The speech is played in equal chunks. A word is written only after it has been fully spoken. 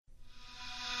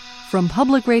From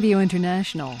Public Radio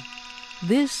International,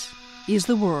 this is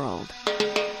The World.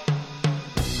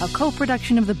 A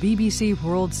co-production of the BBC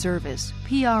World Service,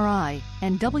 PRI,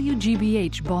 and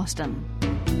WGBH Boston.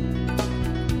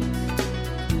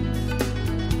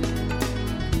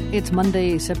 It's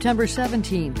Monday, September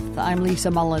 17th. I'm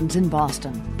Lisa Mullins in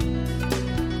Boston.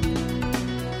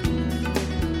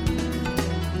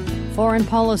 Foreign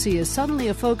policy is suddenly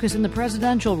a focus in the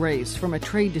presidential race, from a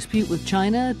trade dispute with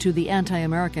China to the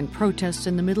anti-American protests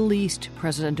in the Middle East.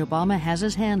 President Obama has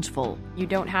his hands full. You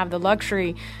don't have the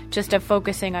luxury just of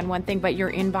focusing on one thing, but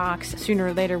your inbox sooner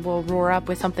or later will roar up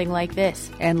with something like this.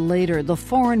 And later, the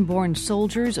foreign-born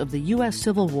soldiers of the U.S.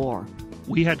 Civil War.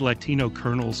 We had Latino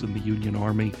colonels in the Union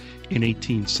Army in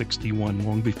 1861,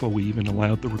 long before we even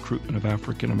allowed the recruitment of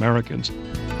African Americans.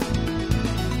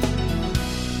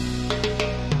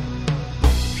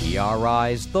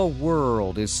 PRI's The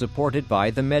World is supported by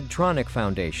the Medtronic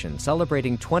Foundation,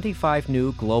 celebrating 25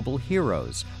 new global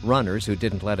heroes, runners who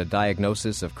didn't let a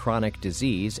diagnosis of chronic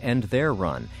disease end their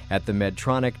run at the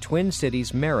Medtronic Twin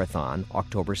Cities Marathon,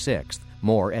 October 6th.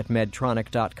 More at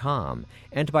Medtronic.com.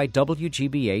 And by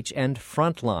WGBH and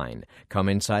Frontline. Come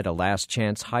inside a Last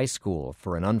Chance high school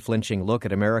for an unflinching look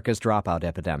at America's dropout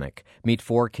epidemic. Meet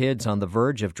 4 kids on the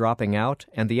verge of dropping out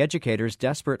and the educators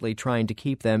desperately trying to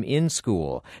keep them in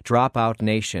school. Dropout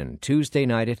Nation, Tuesday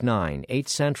night at 9, 8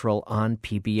 Central on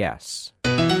PBS.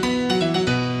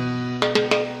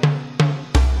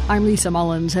 I'm Lisa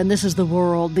Mullins, and this is The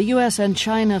World. The U.S. and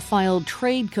China filed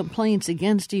trade complaints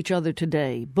against each other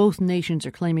today. Both nations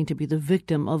are claiming to be the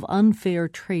victim of unfair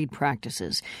trade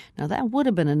practices. Now, that would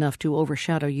have been enough to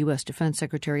overshadow U.S. Defense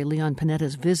Secretary Leon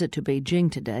Panetta's visit to Beijing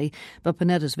today. But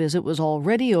Panetta's visit was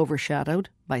already overshadowed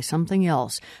by something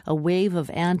else, a wave of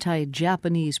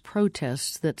anti-Japanese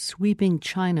protests that's sweeping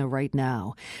China right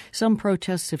now. Some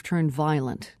protests have turned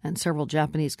violent, and several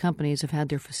Japanese companies have had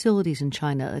their facilities in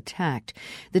China attacked.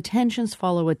 The tensions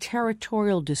follow a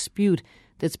territorial dispute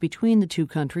that's between the two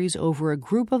countries over a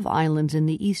group of islands in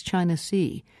the East China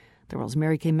Sea. The World's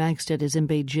Mary Kay Magstead is in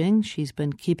Beijing. She's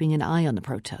been keeping an eye on the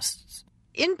protests.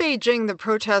 In Beijing, the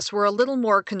protests were a little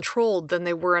more controlled than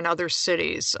they were in other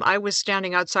cities. I was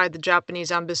standing outside the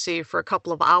Japanese embassy for a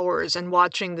couple of hours and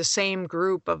watching the same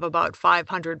group of about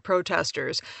 500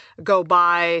 protesters go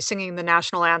by, singing the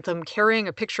national anthem, carrying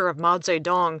a picture of Mao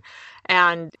Zedong.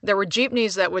 And there were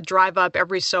jeepneys that would drive up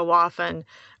every so often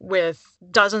with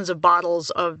dozens of bottles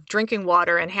of drinking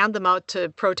water and hand them out to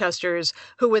protesters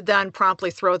who would then promptly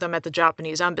throw them at the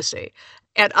Japanese embassy.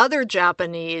 At other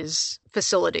Japanese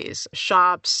facilities,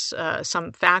 shops,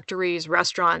 some factories,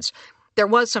 restaurants, there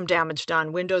was some damage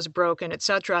done, windows broken,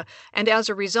 etc. And as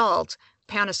a result,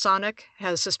 Panasonic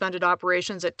has suspended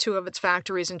operations at 2 of its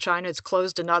factories in China. It's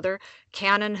closed another.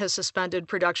 Canon has suspended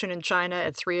production in China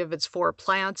at 3 of its 4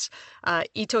 plants.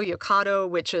 Ito Yokado,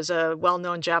 which is a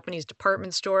well-known Japanese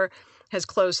department store, has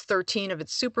closed 13 of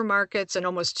its supermarkets and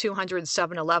almost 200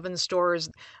 7-Eleven stores.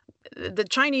 The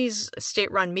Chinese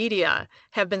state-run media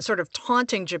have been sort of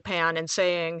taunting Japan and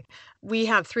saying, we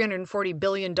have $340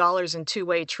 billion in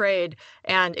two-way trade,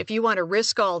 and if you want to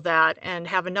risk all that and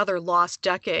have another lost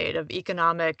decade of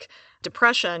economic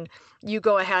depression, you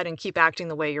go ahead and keep acting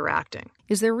the way you're acting.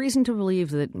 Is there reason to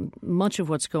believe that much of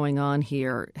what's going on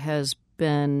here has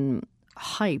been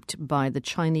hyped by the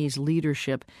Chinese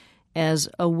leadership as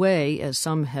a way, as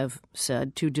some have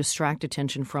said, to distract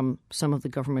attention from some of the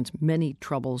government's many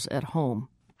troubles at home?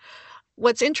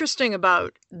 What's interesting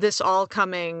about this all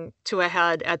coming to a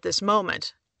head at this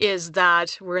moment is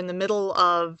that we're in the middle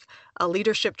of a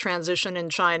leadership transition in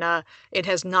China. It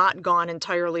has not gone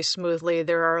entirely smoothly.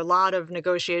 There are a lot of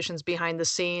negotiations behind the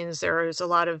scenes. There's a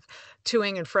lot of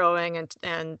toing and froing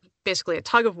and basically a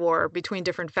tug of war between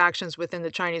different factions within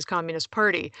the Chinese Communist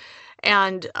Party.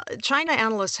 And China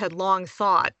analysts had long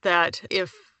thought that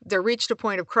if there reached a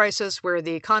point of crisis where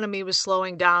the economy was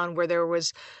slowing down, where there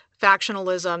was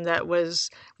factionalism that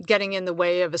was getting in the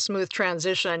way of a smooth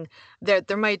transition, that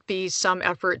there might be some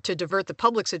effort to divert the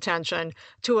public's attention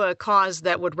to a cause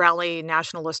that would rally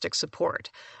nationalistic support.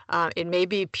 It may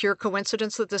be pure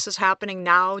coincidence that this is happening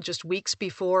now, just weeks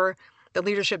before the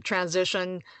leadership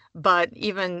transition, but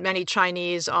even many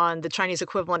Chinese on the Chinese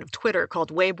equivalent of Twitter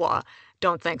called Weibo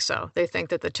don't think so. They think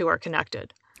that the two are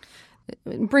connected.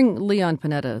 Bring Leon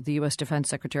Panetta, the U.S. Defense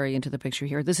Secretary, into the picture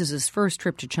here. This is his first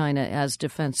trip to China as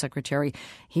Defense Secretary.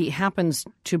 He happens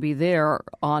to be there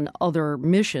on other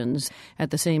missions.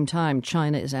 At the same time,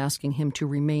 China is asking him to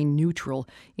remain neutral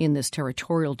in this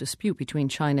territorial dispute between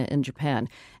China and Japan.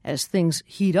 As things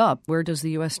heat up, where does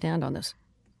the U.S. stand on this?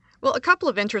 Well, a couple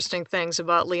of interesting things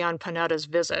about Leon Panetta's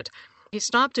visit. He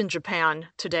stopped in Japan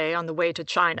today on the way to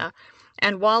China.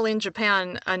 And while in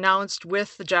Japan, announced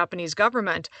with the Japanese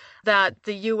government that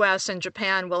the U.S. and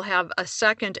Japan will have a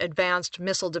second advanced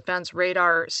missile defense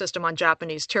radar system on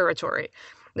Japanese territory.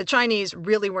 The Chinese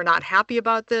really were not happy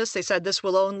about this. They said this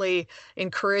will only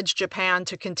encourage Japan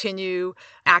to continue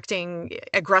acting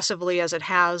aggressively as it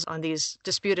has on these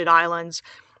disputed islands,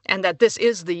 and that this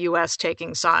is the U.S.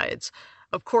 taking sides.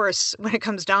 Of course, when it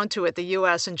comes down to it, the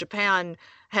U.S. and Japan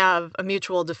have a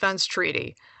mutual defense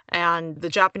treaty, and the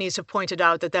Japanese have pointed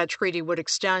out that that treaty would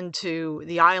extend to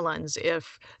the islands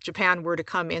if Japan were to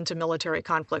come into military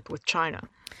conflict with China.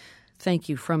 Thank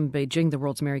you. From Beijing, the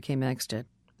world's Mary Kay Magstead.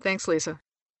 Thanks, Lisa.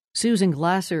 Susan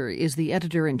Glasser is the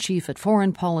editor-in-chief at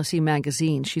Foreign Policy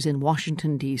magazine. She's in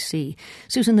Washington, D.C.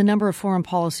 Susan, the number of foreign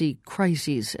policy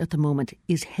crises at the moment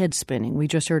is head-spinning. We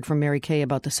just heard from Mary Kay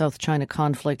about the South China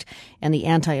conflict and the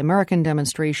anti-American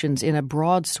demonstrations in a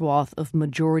broad swath of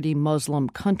majority Muslim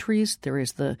countries. There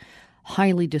is the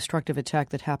highly destructive attack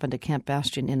that happened at Camp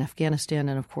Bastion in Afghanistan,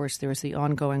 and, of course, there is the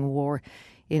ongoing war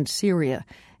in Syria.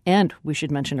 And we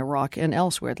should mention Iraq and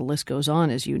elsewhere. The list goes on,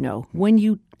 as you know. When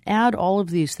you add all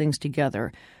of these things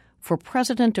together, for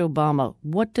President Obama,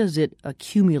 what does it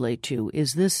accumulate to?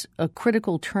 Is this a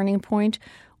critical turning point,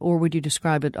 or would you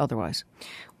describe it otherwise?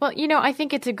 Well, I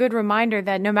think it's a good reminder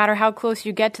that no matter how close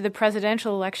you get to the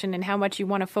presidential election and how much you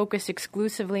want to focus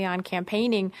exclusively on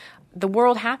campaigning, the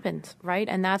world happens, right?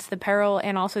 And that's the peril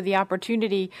and also the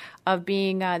opportunity of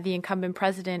being the incumbent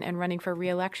president and running for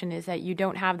re-election, is that you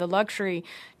don't have the luxury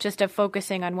just of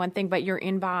focusing on one thing, but your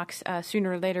inbox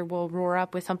sooner or later will roar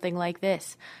up with something like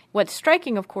this. What's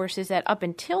striking, of course, is that up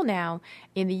until now,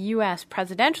 in the U.S.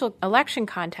 presidential election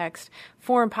context,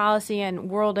 foreign policy and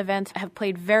world events have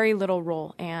played very little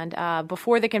role. And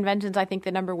before the conventions, I think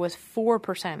the number was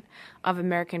 4% of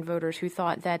American voters who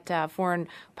thought that foreign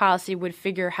policy would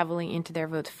figure heavily into their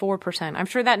votes. 4%. I'm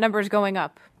sure that number is going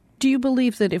up. Do you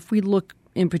believe that if we look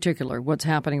in particular what's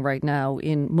happening right now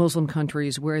in Muslim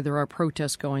countries where there are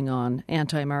protests going on,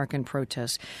 anti-American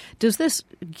protests, does this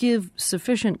give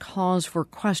sufficient cause for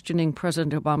questioning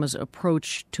President Obama's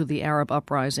approach to the Arab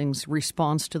uprisings,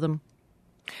 response to them?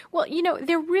 Well,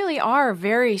 there really are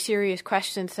very serious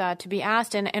questions to be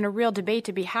asked and a real debate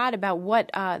to be had about what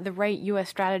the right U.S.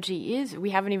 strategy is.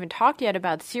 We haven't even talked yet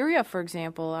about Syria, for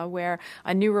example, where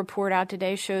a new report out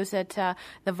today shows that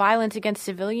the violence against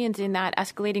civilians in that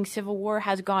escalating civil war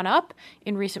has gone up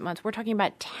in recent months. We're talking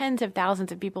about tens of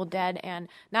thousands of people dead, and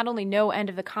not only no end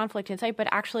of the conflict in sight, but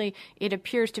actually it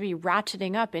appears to be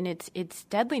ratcheting up in its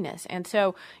deadliness. And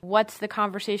so what's the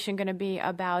conversation going to be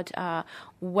about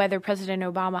whether President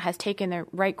Obama has taken the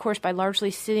right course by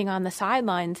largely sitting on the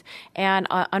sidelines and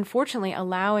unfortunately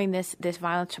allowing this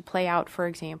violence to play out, for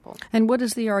example. And what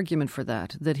is the argument for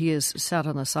that he has sat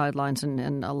on the sidelines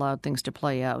and allowed things to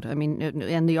play out? I mean,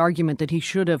 and the argument that he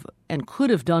should have and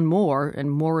could have done more,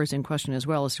 and more is in question as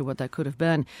well as to what that could have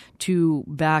been, to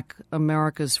back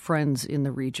America's friends in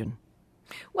the region.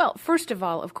 Well, first of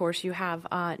all, of course, you have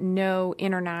no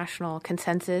international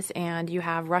consensus, and you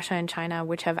have Russia and China,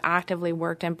 which have actively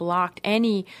worked and blocked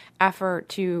any effort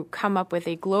to come up with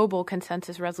a global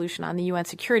consensus resolution on the UN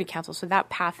Security Council. So that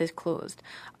path is closed.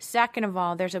 Second of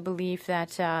all, there's a belief that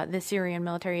the Syrian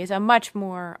military is a much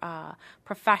more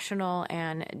professional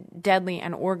and deadly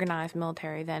and organized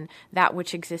military than that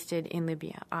which existed in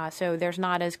Libya. So there's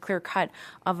not as clear-cut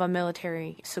of a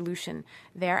military solution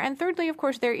there. And thirdly, of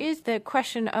course, there is the question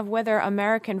of whether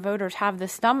American voters have the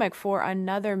stomach for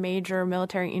another major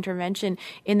military intervention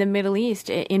in the Middle East.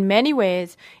 In many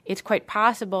ways, it's quite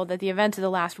possible that the events of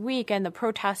the last week and the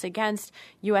protests against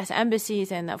U.S.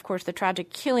 embassies and, of course, the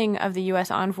tragic killing of the U.S.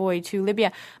 envoy to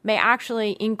Libya may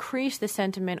actually increase the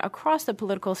sentiment across the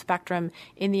political spectrum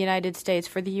in the United States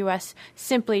for the U.S.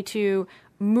 simply to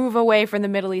move away from the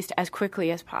Middle East as quickly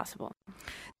as possible.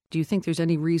 Do you think there's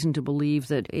any reason to believe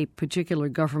that a particular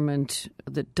government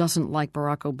that doesn't like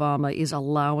Barack Obama is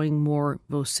allowing more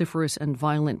vociferous and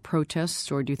violent protests,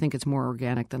 or do you think it's more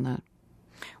organic than that?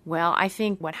 Well, I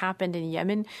think what happened in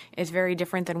Yemen is very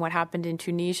different than what happened in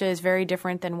Tunisia, is very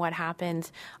different than what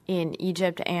happens in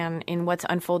Egypt and in what's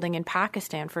unfolding in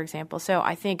Pakistan, for example. So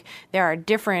I think there are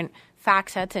different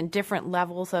fact sets and different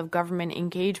levels of government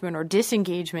engagement or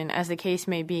disengagement, as the case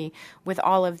may be, with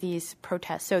all of these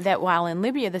protests. So that while in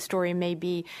Libya the story may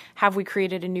be, have we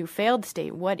created a new failed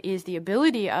state? What is the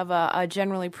ability of a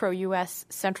generally pro-U.S.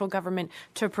 central government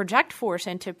to project force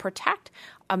and to protect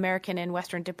American and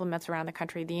Western diplomats around the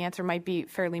country? The answer might be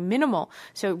fairly minimal.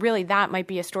 So really that might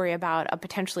be a story about a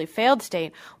potentially failed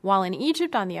state, while in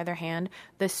Egypt, on the other hand,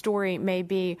 the story may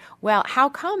be, well, how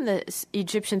come the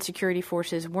Egyptian security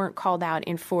forces weren't called out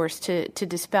in force to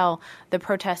dispel the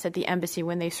protests at the embassy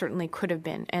when they certainly could have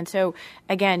been? And so,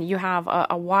 again, you have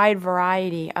a wide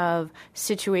variety of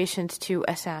situations to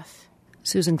assess.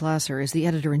 Susan Glasser is the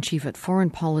editor-in-chief at Foreign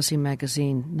Policy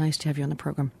magazine. Nice to have you on the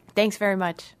program. Thanks very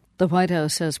much. The White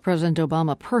House says President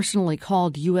Obama personally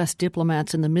called U.S.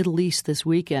 diplomats in the Middle East this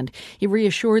weekend. He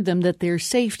reassured them that their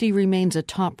safety remains a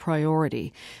top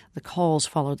priority. The calls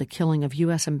follow the killing of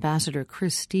U.S. Ambassador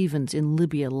Chris Stevens in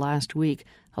Libya last week,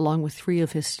 along with 3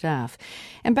 of his staff.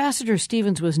 Ambassador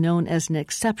Stevens was known as an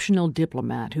exceptional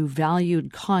diplomat who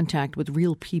valued contact with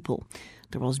real people.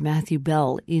 The world's Matthew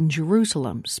Bell in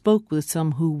Jerusalem spoke with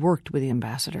some who worked with the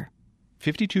ambassador.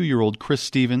 52-year-old Chris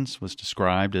Stevens was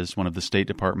described as one of the State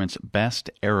Department's best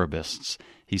Arabists.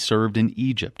 He served in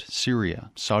Egypt,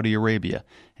 Syria, Saudi Arabia,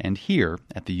 and here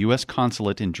at the U.S.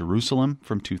 consulate in Jerusalem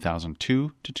from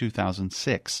 2002 to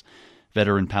 2006.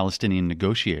 Veteran Palestinian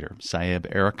negotiator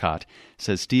Saeb Erekat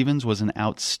says Stevens was an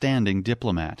outstanding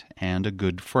diplomat and a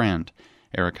good friend.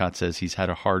 Erekat says he's had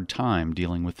a hard time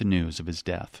dealing with the news of his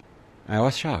death. I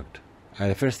was shocked.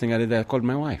 The first thing I did, I called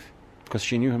my wife, because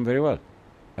she knew him very well.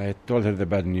 I told her the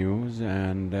bad news,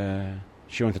 and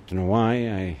she wanted to know why.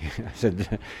 I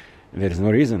said, there is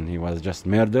no reason. He was just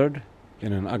murdered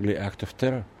in an ugly act of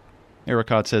terror.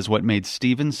 Erekat says what made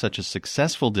Stevens such a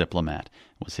successful diplomat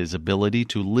was his ability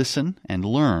to listen and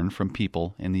learn from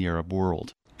people in the Arab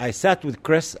world. I sat with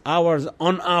Chris hours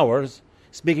on hours,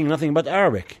 speaking nothing but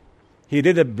Arabic. He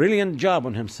did a brilliant job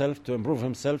on himself, to improve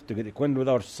himself, to get acquainted with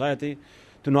our society,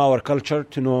 to know our culture,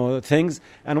 to know things.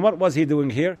 And what was he doing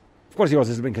here? Of course, he was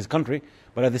helping his country,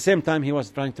 but at the same time, he was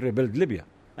trying to rebuild Libya.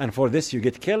 And for this, you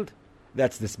get killed.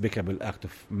 That's a despicable act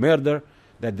of murder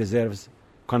that deserves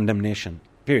condemnation,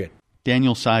 period.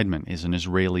 Daniel Seidman is an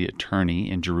Israeli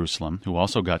attorney in Jerusalem who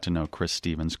also got to know Chris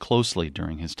Stevens closely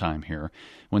during his time here.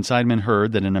 When Seidman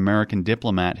heard that an American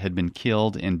diplomat had been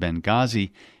killed in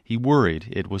Benghazi, he worried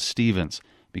it was Stevens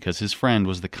because his friend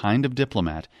was the kind of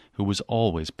diplomat who was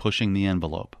always pushing the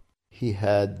envelope. He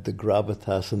had the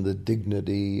gravitas and the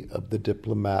dignity of the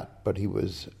diplomat, but he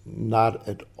was not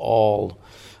at all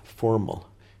formal.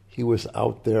 He was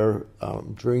out there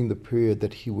during the period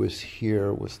that he was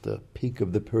here, was the peak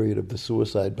of the period of the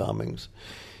suicide bombings.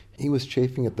 He was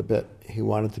chafing at the bit. He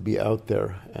wanted to be out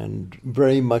there and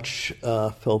very much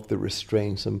felt the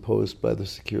restraints imposed by the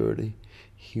security.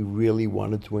 He really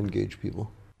wanted to engage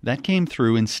people. That came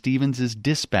through in Stevens's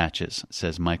dispatches,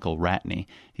 says Michael Ratney.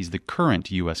 He's the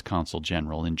current U.S. Consul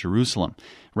General in Jerusalem.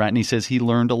 Ratney says he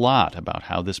learned a lot about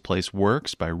how this place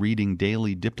works by reading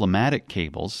daily diplomatic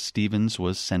cables Stevens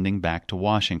was sending back to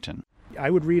Washington. I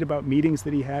would read about meetings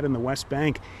that he had in the West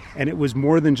Bank, and it was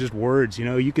more than just words. You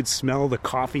know, you could smell the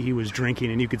coffee he was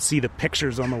drinking, and you could see the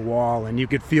pictures on the wall, and you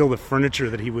could feel the furniture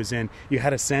that he was in. You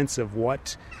had a sense of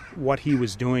what he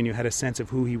was doing. You had a sense of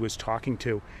who he was talking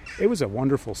to. It was a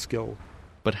wonderful skill.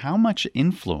 But how much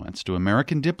influence do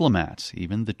American diplomats,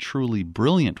 even the truly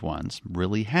brilliant ones,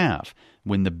 really have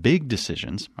when the big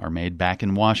decisions are made back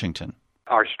in Washington?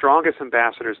 Our strongest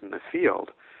ambassadors in the field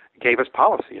gave us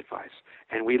policy advice,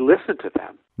 and we listened to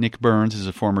them. Nick Burns is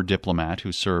a former diplomat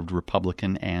who served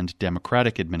Republican and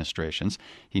Democratic administrations.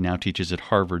 He now teaches at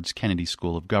Harvard's Kennedy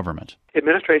School of Government.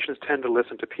 Administrations tend to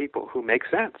listen to people who make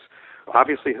sense,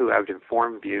 obviously who have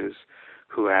informed views,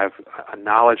 who have a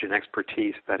knowledge and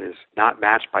expertise that is not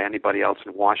matched by anybody else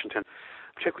in Washington,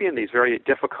 particularly in these very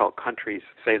difficult countries,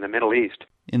 say the Middle East.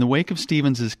 In the wake of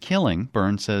Stevens's killing,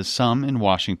 Burns says some in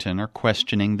Washington are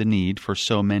questioning the need for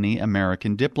so many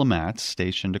American diplomats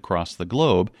stationed across the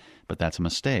globe, but that's a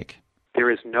mistake.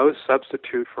 There is no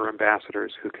substitute for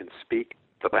ambassadors who can speak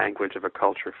the language of a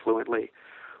culture fluently,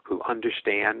 who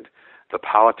understand the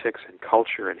politics and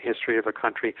culture and history of a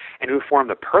country, and who form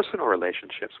the personal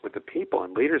relationships with the people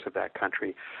and leaders of that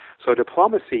country. So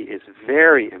diplomacy is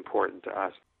very important to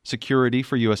us. Security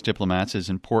for U.S. diplomats is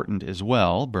important as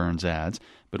well, Burns adds,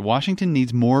 but Washington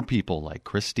needs more people like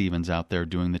Chris Stevens out there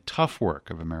doing the tough work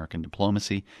of American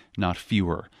diplomacy, not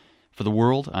fewer. For The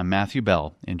World, I'm Matthew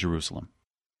Bell in Jerusalem.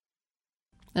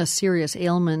 A serious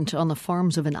ailment on the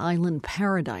farms of an island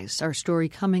paradise. Our story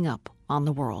coming up on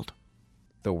The World.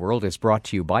 The World is brought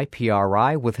to you by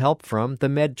PRI with help from the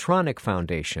Medtronic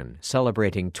Foundation,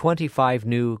 celebrating 25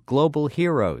 new global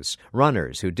heroes,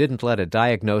 runners who didn't let a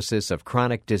diagnosis of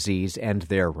chronic disease end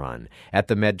their run, at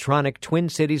the Medtronic Twin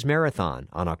Cities Marathon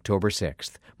on October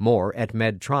 6th. More at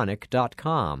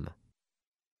medtronic.com.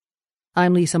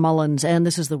 I'm Lisa Mullins, and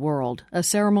this is The World. A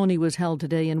ceremony was held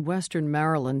today in western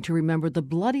Maryland to remember the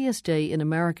bloodiest day in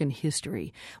American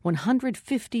history.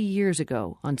 150 years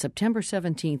ago, on September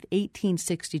 17,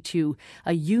 1862,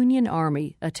 a Union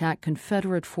Army attacked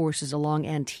Confederate forces along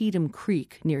Antietam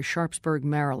Creek near Sharpsburg,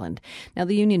 Maryland. Now,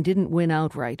 the Union didn't win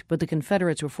outright, but the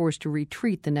Confederates were forced to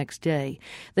retreat the next day.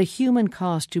 The human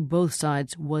cost to both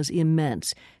sides was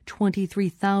immense.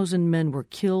 23,000 men were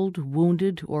killed,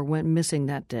 wounded, or went missing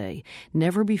that day.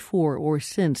 Never before or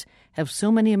since have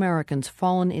so many Americans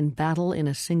fallen in battle in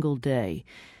a single day.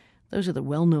 Those are the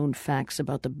well-known facts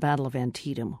about the Battle of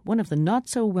Antietam. One of the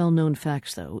not-so-well-known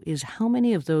facts, though, is how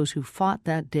many of those who fought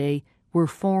that day were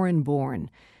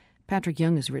foreign-born. Patrick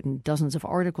Young has written dozens of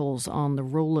articles on the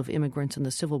role of immigrants in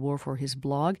the Civil War for his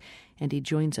blog, and he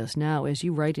joins us now. As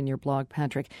you write in your blog,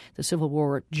 Patrick, the Civil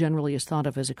War generally is thought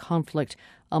of as a conflict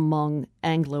among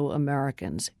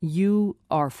Anglo-Americans. You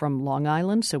are from Long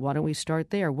Island, so why don't we start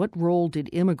there? What role did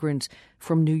immigrants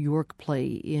from New York play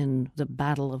in the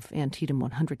Battle of Antietam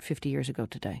 150 years ago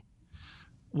today?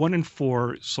 1 in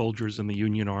 4 soldiers in the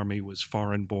Union Army was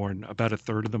foreign-born, about a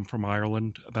third of them from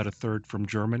Ireland, about a third from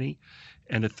Germany,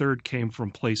 and a third came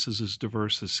from places as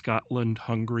diverse as Scotland,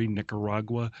 Hungary,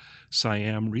 Nicaragua,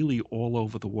 Siam, really all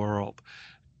over the world.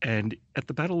 And at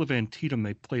the Battle of Antietam,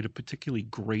 they played a particularly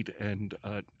great and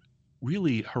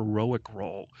really heroic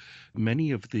role.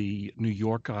 Many of the New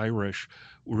York Irish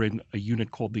were in a unit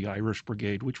called the Irish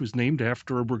Brigade, which was named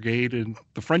after a brigade in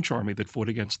the French army that fought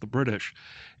against the British.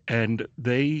 And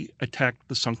they attacked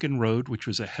the Sunken Road, which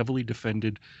was a heavily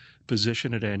defended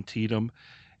position at Antietam.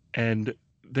 And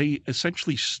they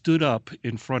essentially stood up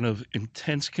in front of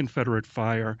intense Confederate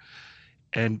fire,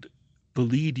 and the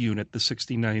lead unit, the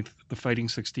Fighting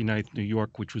 69th New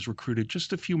York, which was recruited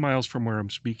just a few miles from where I'm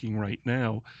speaking right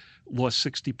now, lost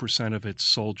 60% of its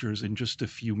soldiers in just a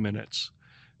few minutes.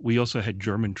 We also had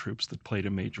German troops that played a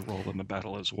major role in the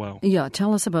battle as well. Yeah,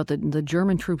 tell us about the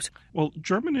German troops. Well,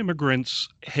 German immigrants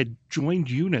had joined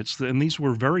units, and these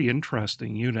were very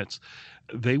interesting units.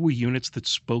 They were units that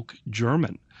spoke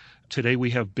German. Today we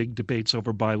have big debates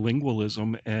over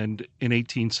bilingualism, and in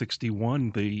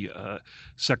 1861, the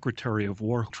Secretary of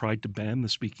War tried to ban the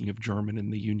speaking of German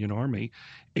in the Union Army.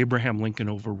 Abraham Lincoln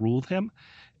overruled him,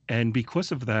 and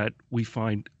because of that, we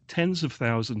find tens of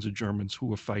thousands of Germans who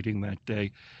were fighting that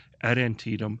day at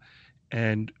Antietam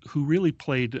and who really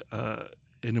played an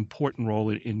important role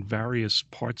in various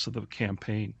parts of the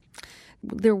campaign.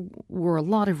 There were a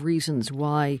lot of reasons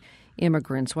why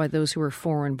immigrants, why those who are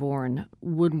foreign-born,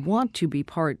 would want to be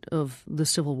part of the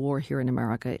Civil War here in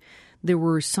America. There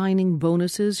were signing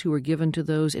bonuses who were given to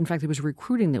those. In fact, there was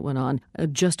recruiting that went on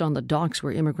just on the docks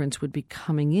where immigrants would be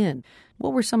coming in.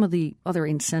 What were some of the other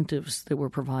incentives that were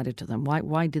provided to them?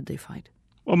 Why did they fight?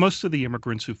 Well, most of the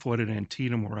immigrants who fought at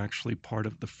Antietam were actually part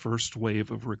of the first wave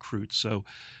of recruits. So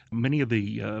many of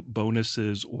the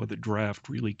bonuses or the draft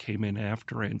really came in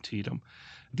after Antietam.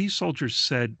 These soldiers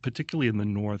said, particularly in the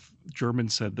North,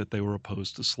 Germans said that they were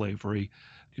opposed to slavery.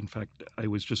 In fact, I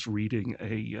was just reading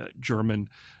a German,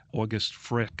 August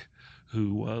Frick,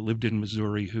 who lived in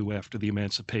Missouri, who after the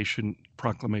Emancipation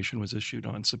Proclamation was issued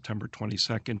on September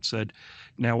 22nd, said,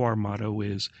 "Now our motto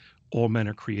is, all men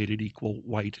are created equal,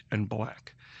 white and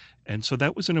black." And so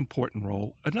that was an important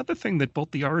role. Another thing that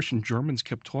both the Irish and Germans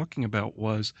kept talking about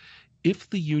was if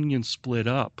the Union split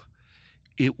up,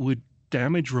 it would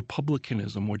damage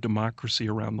republicanism or democracy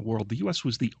around the world. The U.S.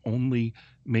 was the only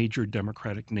major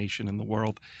democratic nation in the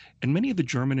world. And many of the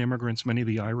German immigrants, many of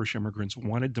the Irish immigrants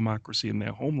wanted democracy in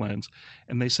their homelands.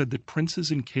 And they said that princes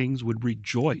and kings would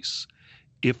rejoice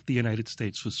if the United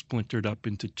States was splintered up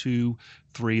into 2,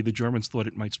 3. The Germans thought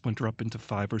it might splinter up into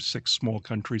 5 or 6 small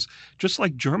countries, just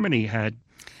like Germany had.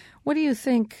 What do you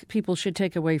think people should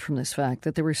take away from this fact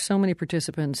that there were so many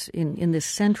participants in this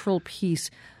central piece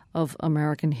of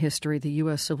American history, the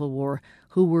U.S. Civil War,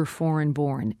 who were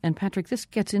foreign-born? And Patrick, this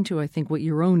gets into, I think, what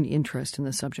your own interest in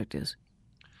the subject is.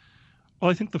 Well,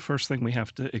 I think the first thing we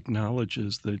have to acknowledge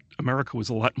is that America was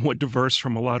a lot more diverse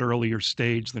from a lot earlier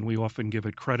stage than we often give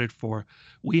it credit for.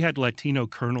 We had Latino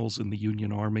colonels in the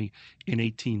Union Army in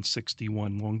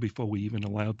 1861, long before we even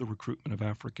allowed the recruitment of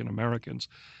African Americans.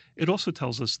 It also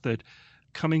tells us that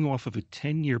coming off of a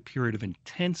 10-year period of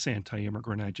intense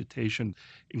anti-immigrant agitation,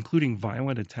 including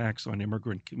violent attacks on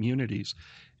immigrant communities,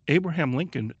 Abraham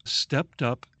Lincoln stepped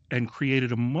up and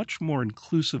created a much more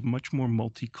inclusive, much more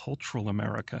multicultural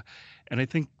America. And I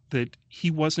think that he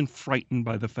wasn't frightened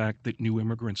by the fact that new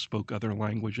immigrants spoke other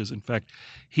languages. In fact,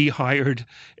 he hired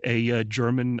a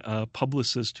German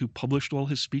publicist who published all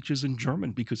his speeches in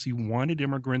German because he wanted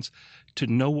immigrants to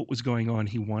know what was going on.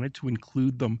 He wanted to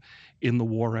include them in the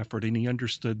war effort, and he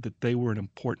understood that they were an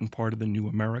important part of the new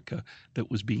America that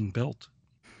was being built.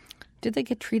 Did they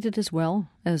get treated as well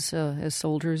as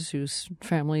soldiers whose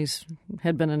families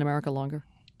had been in America longer?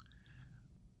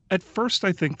 At first,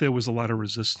 I think there was a lot of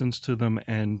resistance to them,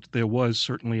 and there was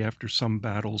certainly after some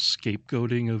battles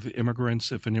scapegoating of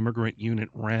immigrants. If an immigrant unit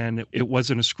ran, it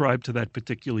wasn't ascribed to that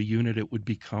particular unit. It would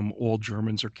become all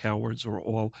Germans are cowards or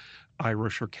all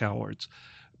Irish are cowards.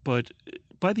 But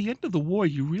by the end of the war,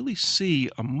 you really see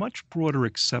a much broader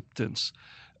acceptance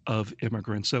of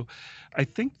immigrants. So I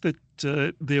think that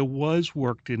there was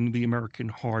worked in the American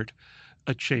heart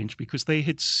a change because they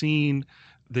had seen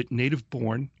that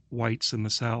native-born whites in the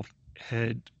South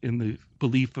had, in the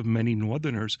belief of many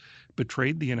Northerners,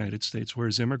 betrayed the United States,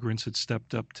 whereas immigrants had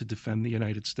stepped up to defend the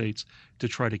United States to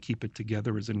try to keep it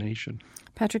together as a nation.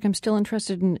 Patrick, I'm still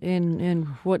interested in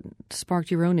what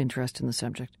sparked your own interest in the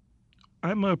subject.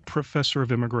 I'm a professor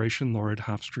of immigration law at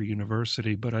Hofstra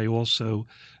University, but I also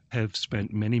have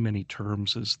spent many, many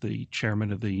terms as the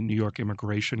chairman of the New York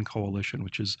Immigration Coalition,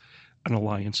 which is an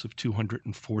alliance of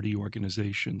 240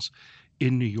 organizations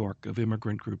in New York, of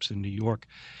immigrant groups in New York.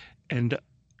 And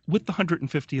with the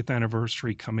 150th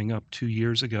anniversary coming up 2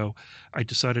 years ago, I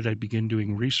decided I'd begin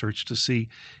doing research to see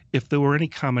if there were any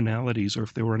commonalities or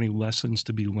if there were any lessons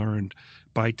to be learned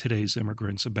by today's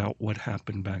immigrants about what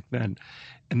happened back then.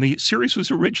 And the series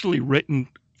was originally written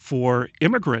for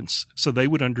immigrants so they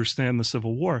would understand the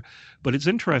Civil War. But it's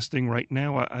interesting right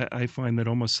now, I find that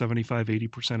almost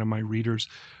 75-80% of my readers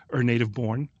are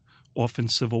native-born, often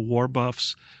Civil War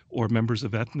buffs or members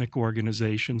of ethnic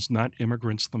organizations, not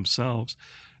immigrants themselves,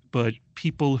 but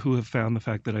people who have found the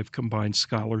fact that I've combined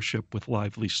scholarship with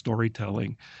lively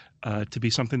storytelling to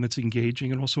be something that's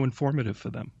engaging and also informative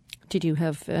for them. Did you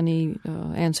have any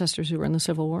ancestors who were in the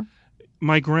Civil War?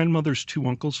 My grandmother's two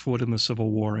uncles fought in the Civil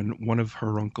War, and one of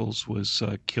her uncles was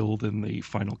killed in the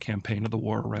final campaign of the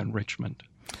war around Richmond.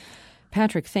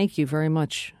 Patrick, thank you very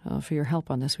much for your help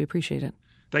on this. We appreciate it.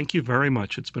 Thank you very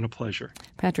much. It's been a pleasure.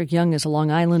 Patrick Young is a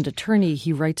Long Island attorney.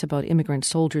 He writes about immigrant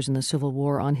soldiers in the Civil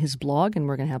War on his blog, and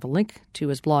we're going to have a link to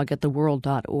his blog at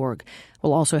theworld.org.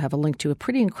 We'll also have a link to a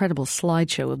pretty incredible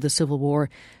slideshow of the Civil War,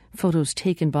 photos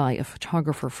taken by a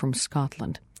photographer from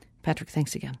Scotland. Patrick,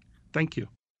 thanks again. Thank you.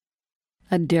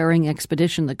 A daring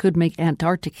expedition that could make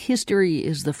Antarctic history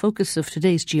is the focus of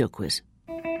today's GeoQuiz.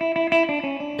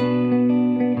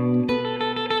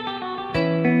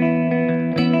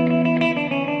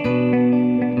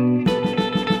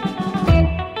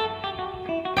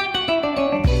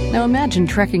 Now imagine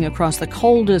trekking across the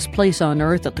coldest place on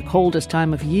Earth at the coldest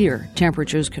time of year.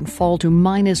 Temperatures can fall to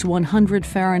minus 100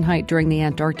 Fahrenheit during the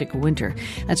Antarctic winter.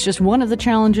 That's just one of the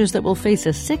challenges that will face a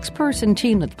 6-person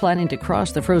team that's planning to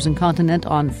cross the frozen continent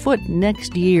on foot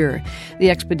next year.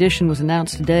 The expedition was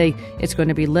announced today. It's going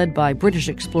to be led by British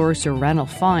explorer Sir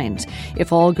Ranulph Fiennes.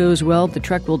 If all goes well, the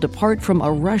trek will depart from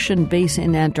a Russian base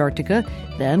in Antarctica.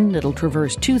 Then it'll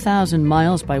traverse 2,000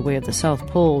 miles by way of the South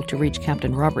Pole to reach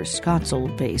Captain Robert Scott's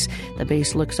old base. The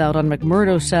base looks out on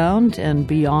McMurdo Sound and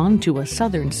beyond to a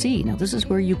southern sea. Now, this is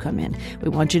where you come in. We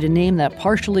want you to name that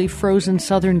partially frozen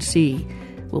southern sea.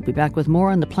 We'll be back with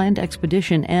more on the planned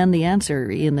expedition and the answer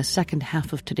in the second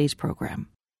half of today's program.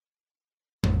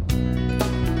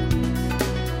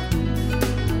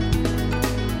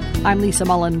 I'm Lisa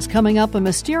Mullins. Coming up, a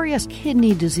mysterious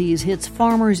kidney disease hits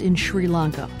farmers in Sri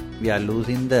Lanka. We are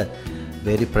losing the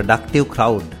very productive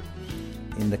crowd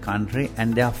in the country,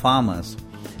 and they are farmers.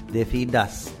 They feed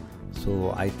us.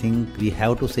 So I think we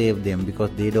have to save them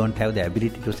because they don't have the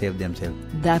ability to save themselves.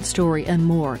 That story and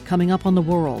more coming up on The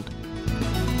World.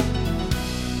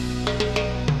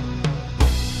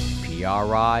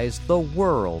 PRI's The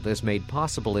World is made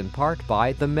possible in part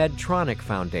by the Medtronic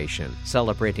Foundation,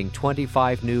 celebrating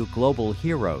 25 new global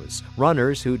heroes,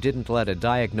 runners who didn't let a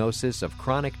diagnosis of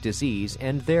chronic disease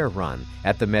end their run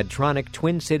at the Medtronic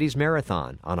Twin Cities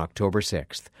Marathon on October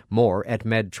 6th. More at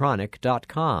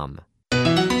medtronic.com.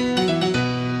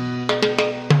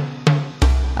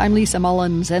 I'm Lisa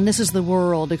Mullins, and this is The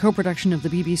World, a co-production of the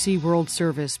BBC World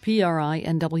Service, PRI,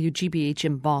 and WGBH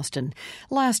in Boston.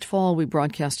 Last fall, we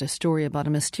broadcast a story about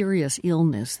a mysterious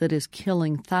illness that is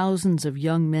killing thousands of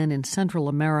young men in Central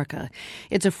America.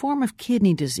 It's a form of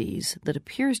kidney disease that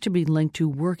appears to be linked to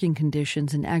working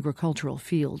conditions in agricultural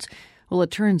fields. Well, it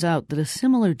turns out that a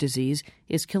similar disease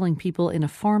is killing people in a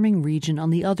farming region on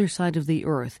the other side of the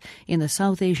earth, in the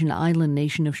South Asian island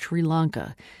nation of Sri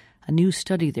Lanka. A new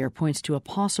study there points to a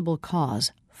possible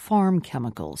cause, farm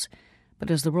chemicals. But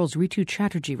as the world's Ritu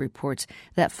Chatterjee reports,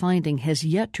 that finding has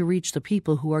yet to reach the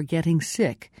people who are getting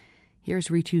sick. Here's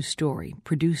Ritu's story,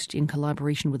 produced in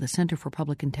collaboration with the Center for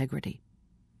Public Integrity.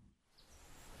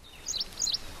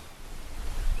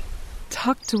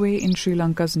 Tucked away in Sri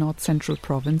Lanka's north-central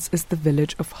province is the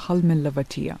village of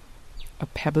Halmillavatia. A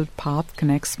pebbled path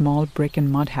connects small brick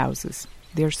and mud houses.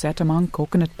 They are set among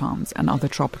coconut palms and other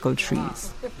tropical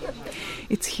trees.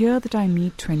 It's here that I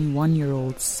meet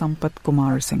 21-year-old Sampath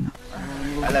Kumarasinghe.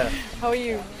 Hello. How are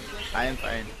you? I am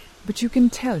fine. But you can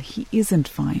tell he isn't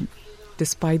fine.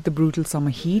 Despite the brutal summer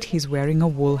heat, he's wearing a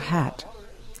wool hat.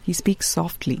 He speaks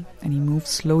softly and he moves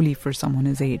slowly for someone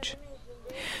his age.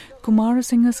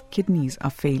 Kumarasinghe's kidneys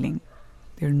are failing.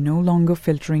 They're no longer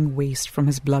filtering waste from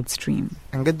his bloodstream.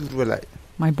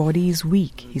 My body is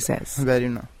weak, he says.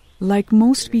 Like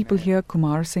most people here,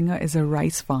 Kumarasinghe is a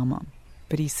rice farmer,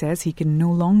 but he says he can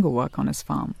no longer work on his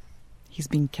farm. He's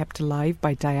being kept alive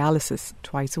by dialysis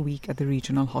twice a week at the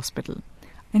regional hospital,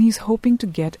 and he's hoping to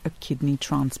get a kidney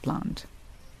transplant.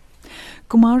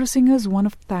 Kumarasinghe is one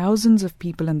of thousands of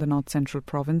people in the north-central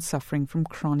province suffering from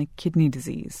chronic kidney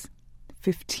disease.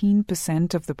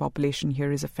 15% of the population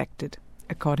here is affected,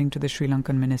 according to the Sri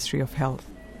Lankan Ministry of Health.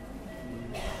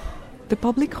 The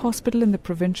public hospital in the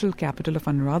provincial capital of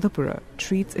Anuradhapura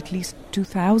treats at least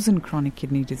 2,000 chronic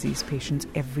kidney disease patients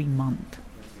every month.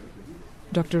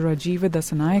 Dr. Rajiva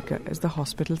Dasanayake is the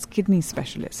hospital's kidney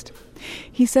specialist.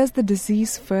 He says the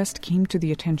disease first came to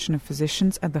the attention of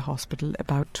physicians at the hospital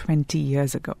about 20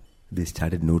 years ago. They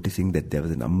started noticing that there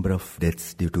was a number of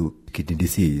deaths due to kidney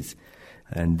disease,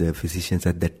 and the physicians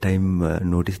at that time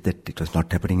noticed that it was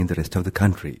not happening in the rest of the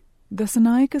country.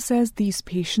 Dasanayake says these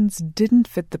patients didn't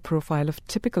fit the profile of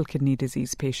typical kidney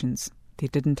disease patients. They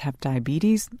didn't have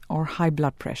diabetes or high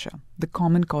blood pressure, the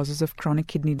common causes of chronic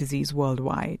kidney disease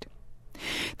worldwide.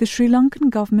 The Sri Lankan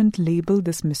government labelled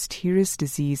this mysterious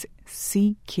disease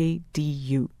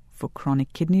CKDU for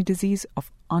chronic kidney disease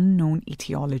of unknown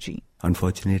etiology.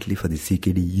 Unfortunately for the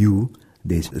CKDU,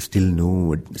 there's still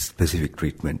no specific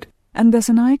treatment. And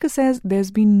Dasanayake says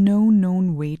there's been no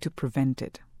known way to prevent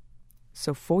it.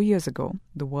 So 4 years ago,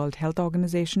 the World Health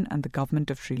Organization and the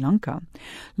government of Sri Lanka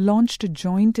launched a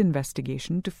joint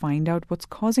investigation to find out what's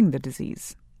causing the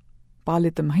disease.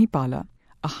 Palitha Mahipala,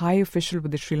 a high official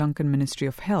with the Sri Lankan Ministry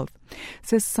of Health,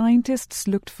 says scientists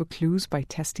looked for clues by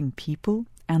testing people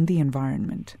and the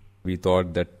environment. We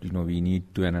thought that we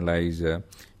need to analyze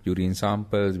urine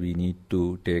samples, we need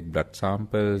to take blood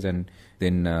samples, and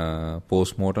then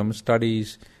post-mortem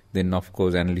studies. Then, of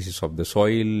course, analysis of the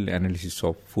soil, analysis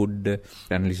of food,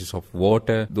 analysis of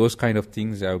water. Those kind of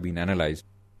things have been analyzed.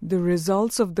 The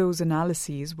results of those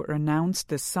analyses were announced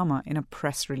this summer in a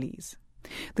press release.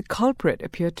 The culprit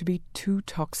appeared to be two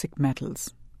toxic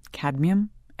metals, cadmium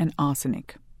and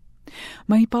arsenic.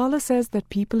 Mahipala says that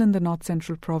people in the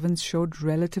north-central province showed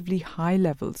relatively high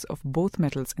levels of both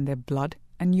metals in their blood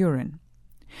and urine.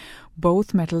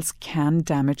 Both metals can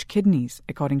damage kidneys,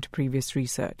 according to previous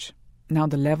research. Now,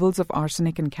 the levels of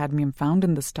arsenic and cadmium found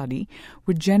in the study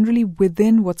were generally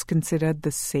within what's considered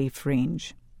the safe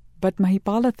range. But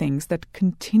Mahipala thinks that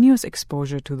continuous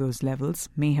exposure to those levels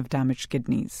may have damaged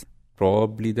kidneys.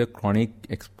 Probably the chronic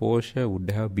exposure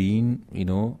would have been,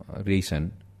 a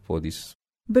reason for this.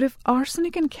 But if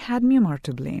arsenic and cadmium are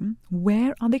to blame,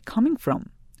 where are they coming from?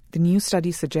 The new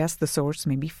study suggests the source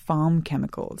may be farm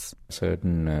chemicals.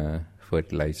 Certain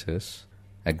fertilizers,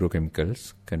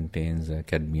 agrochemicals, contains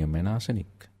cadmium and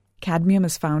arsenic. Cadmium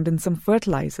is found in some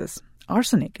fertilizers.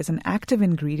 Arsenic is an active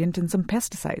ingredient in some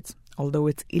pesticides, although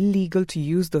it's illegal to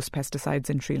use those pesticides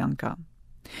in Sri Lanka.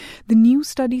 The new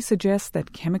study suggests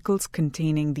that chemicals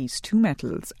containing these two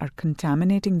metals are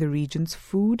contaminating the region's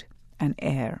food and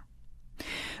air.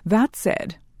 That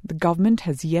said, the government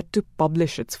has yet to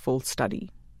publish its full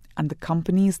study, and the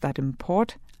companies that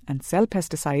import and sell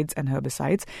pesticides and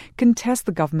herbicides contest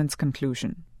the government's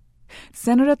conclusion.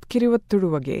 Senarath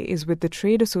Kirivatturuvage is with the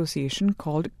trade association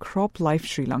called Crop Life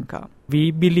Sri Lanka.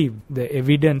 We believe the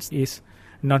evidence is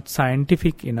not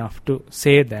scientific enough to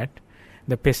say that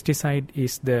the pesticide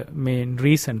is the main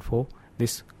reason for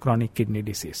this chronic kidney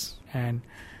disease. And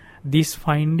these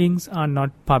findings are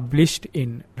not published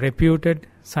in reputed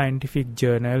scientific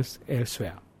journals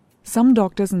elsewhere. Some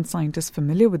doctors and scientists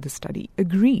familiar with the study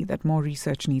agree that more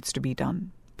research needs to be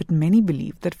done, but many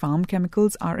believe that farm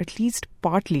chemicals are at least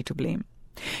partly to blame.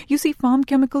 You see, farm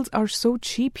chemicals are so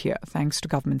cheap here thanks to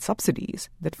government subsidies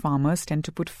that farmers tend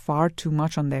to put far too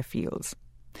much on their fields.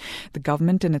 The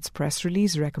government in its press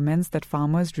release recommends that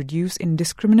farmers reduce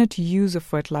indiscriminate use of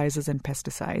fertilizers and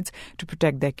pesticides to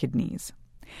protect their kidneys.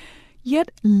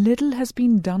 Yet little has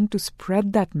been done to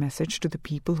spread that message to the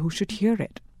people who should hear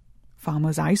it.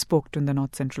 Farmers I spoke to in the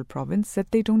North Central Province said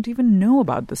they don't even know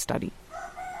about the study.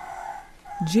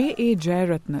 J.A.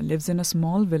 Jayaratna lives in a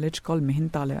small village called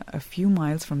Mihintala, a few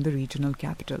miles from the regional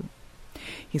capital.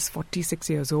 He's 46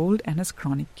 years old and has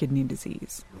chronic kidney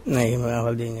disease.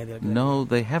 No,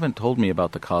 they haven't told me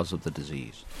about the cause of the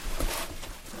disease.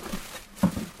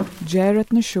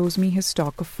 Jayaratna shows me his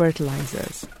stock of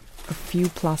fertilizers. A few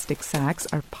plastic sacks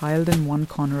are piled in one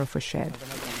corner of a shed.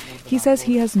 He says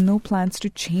he has no plans to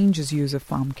change his use of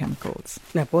farm chemicals.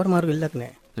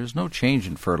 There's no change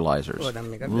in fertilizers.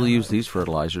 We'll use these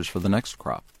fertilizers for the next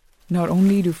crop. Not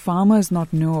only do farmers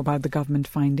not know about the government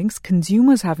findings,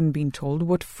 consumers haven't been told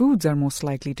what foods are most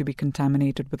likely to be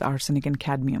contaminated with arsenic and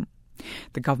cadmium.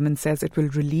 The government says it will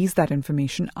release that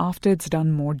information after it's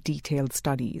done more detailed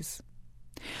studies.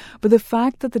 But the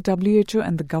fact that the WHO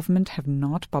and the government have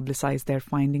not publicized their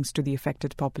findings to the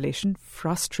affected population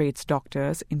frustrates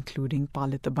doctors, including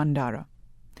Palita Bandara.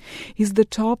 He's the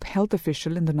top health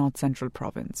official in the North Central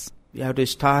Province. We have to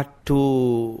start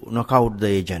to knock out the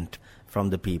agent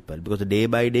from the people, because day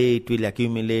by day it will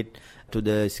accumulate to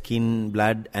the skin,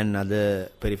 blood and other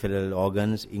peripheral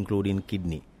organs, including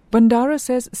kidney. Bandara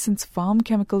says since farm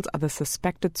chemicals are the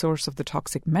suspected source of the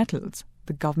toxic metals,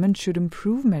 the government should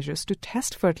improve measures to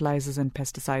test fertilizers and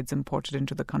pesticides imported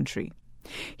into the country.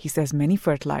 He says many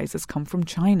fertilizers come from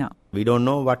China. We don't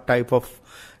know what type of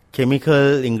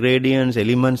chemical ingredients,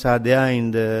 elements are there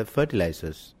in the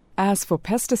fertilizers. As for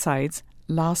pesticides,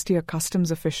 last year customs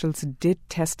officials did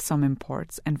test some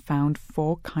imports and found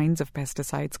 4 kinds of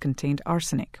pesticides contained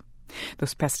arsenic.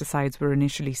 Those pesticides were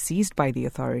initially seized by the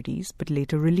authorities but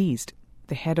later released.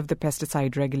 The head of the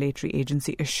Pesticide Regulatory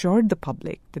Agency assured the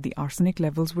public that the arsenic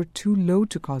levels were too low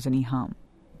to cause any harm.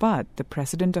 But the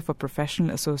president of a professional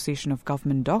association of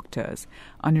government doctors,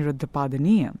 Aniruddha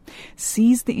Padaniya,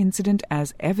 sees the incident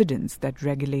as evidence that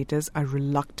regulators are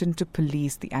reluctant to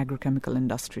police the agrochemical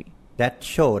industry. That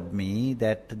showed me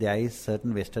that there is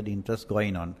certain vested interest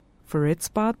going on. For its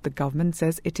part, the government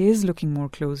says it is looking more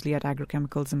closely at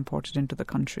agrochemicals imported into the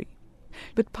country.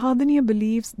 But Padaniya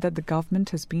believes that the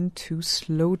government has been too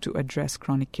slow to address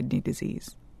chronic kidney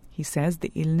disease. He says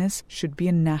the illness should be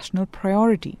a national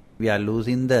priority. We are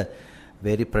losing the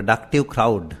very productive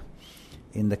crowd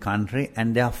in the country,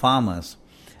 and they are farmers.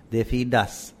 They feed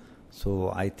us.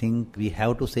 So I think we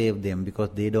have to save them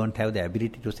because they don't have the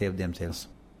ability to save themselves.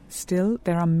 Still,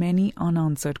 there are many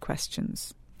unanswered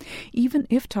questions. Even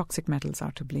if toxic metals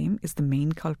are to blame, is the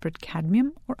main culprit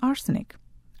cadmium or arsenic?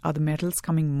 Are the metals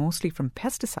coming mostly from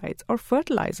pesticides or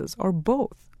fertilizers or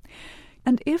both?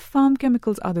 And if farm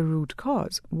chemicals are the root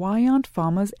cause, why aren't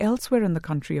farmers elsewhere in the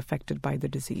country affected by the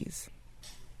disease?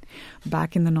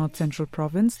 Back in the North Central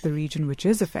Province, the region which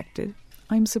is affected,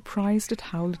 I'm surprised at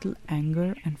how little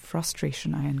anger and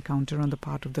frustration I encounter on the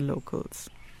part of the locals.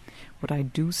 What I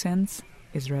do sense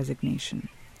is resignation.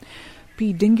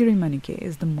 P. Dingiri Manike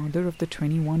is the mother of the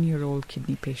 21-year-old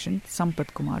kidney patient,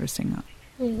 Sampath Kumarasinghe.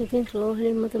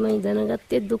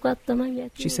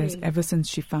 She says ever since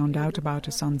she found out about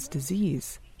her son's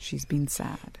disease, she's been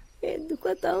sad.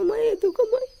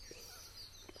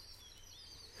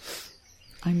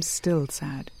 I'm still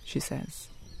sad, she says.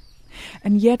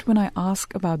 And yet when I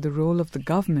ask about the role of the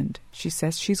government, she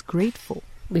says she's grateful.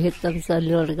 She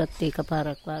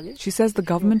says the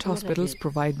government hospitals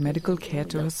provide medical care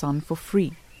to her son for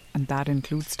free, and that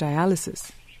includes dialysis.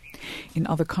 In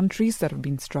other countries that have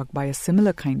been struck by a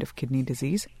similar kind of kidney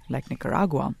disease, like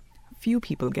Nicaragua, few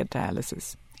people get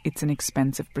dialysis. It's an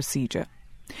expensive procedure.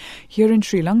 Here in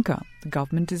Sri Lanka, the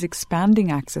government is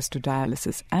expanding access to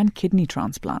dialysis and kidney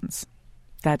transplants.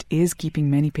 That is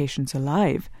keeping many patients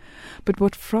alive. But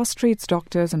what frustrates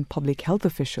doctors and public health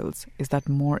officials is that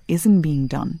more isn't being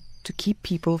done to keep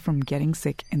people from getting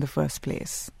sick in the first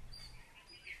place.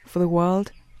 For The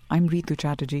World, I'm Ritu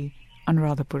Chatterjee,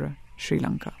 Anuradhapura, Sri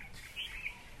Lanka.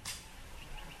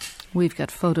 We've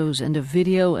got photos and a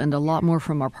video and a lot more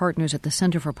from our partners at the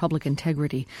Center for Public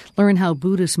Integrity. Learn how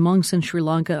Buddhist monks in Sri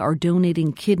Lanka are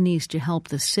donating kidneys to help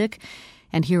the sick.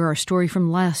 And hear our story from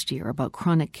last year about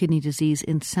chronic kidney disease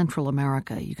in Central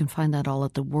America. You can find that all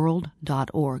at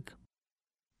theworld.org.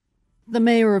 The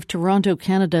mayor of Toronto,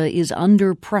 Canada, is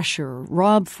under pressure.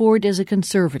 Rob Ford is a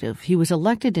conservative. He was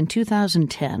elected in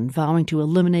 2010, vowing to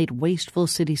eliminate wasteful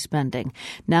city spending.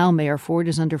 Now Mayor Ford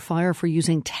is under fire for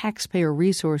using taxpayer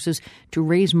resources to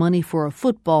raise money for a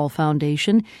football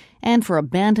foundation and for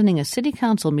abandoning a city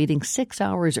council meeting 6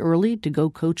 hours early to go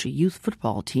coach a youth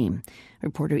football team.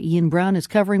 Reporter Ian Brown is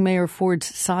covering Mayor Ford's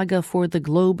saga for the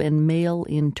Globe and Mail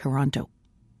in Toronto.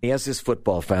 He has this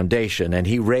football foundation, and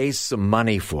he raised some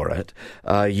money for it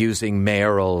using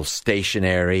mayoral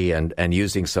stationery and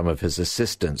using some of his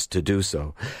assistants to do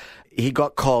so. He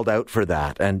got called out for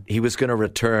that, and he was going to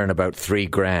return about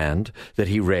 $3,000 that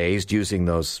he raised using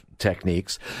those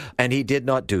techniques, and he did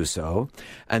not do so.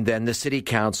 And then the city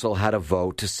council had a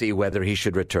vote to see whether he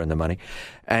should return the money,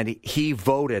 and he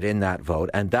voted in that vote,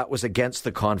 and that was against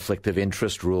the conflict of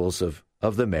interest rules of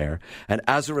the mayor. And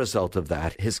as a result of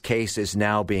that, his case is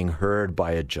now being heard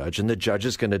by a judge, and the judge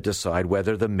is going to decide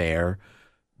whether the mayor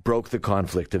broke the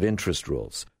conflict of interest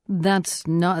rules. That's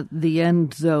not the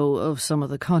end, though, of some of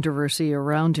the controversy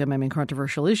around him. I mean,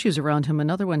 controversial issues around him.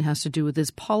 Another one has to do with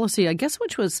his policy, I guess,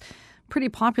 which was pretty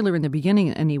popular in the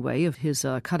beginning anyway, of his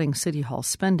cutting City Hall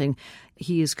spending.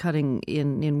 He is cutting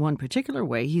in one particular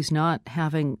way. He's not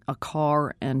having a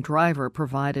car and driver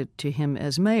provided to him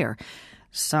as mayor.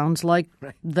 Sounds like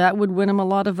that would win him a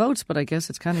lot of votes, but I guess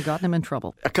it's kind of gotten him in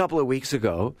trouble. A couple of weeks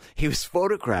ago, he was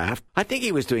photographed. I think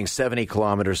he was doing 70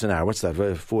 kilometers an hour. What's that?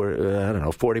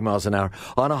 40 miles an hour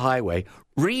on a highway,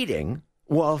 reading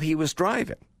while he was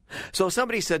driving. So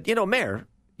somebody said, Mayor,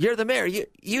 you're the mayor.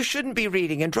 You shouldn't be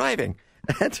reading and driving.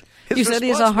 And you said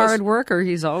he's a hard worker.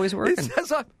 He's always working. He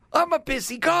says, I'm a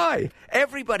busy guy.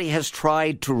 Everybody has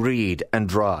tried to read and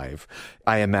drive,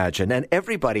 I imagine, and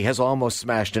everybody has almost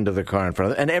smashed into the car in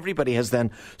front of them, and everybody has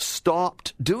then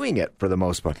stopped doing it for the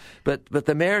most part. But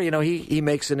the mayor, he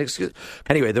makes an excuse.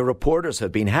 Anyway, the reporters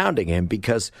have been hounding him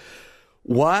because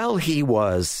while he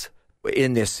was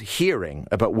in this hearing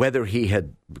about whether he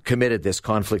had committed this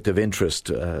conflict of interest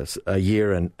a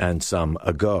year and some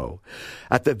ago,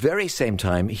 at the very same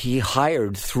time, he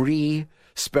hired 3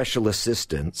 special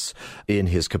assistants in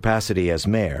his capacity as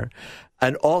mayor,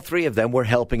 and all 3 of them were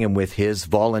helping him with his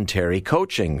voluntary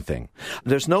coaching thing.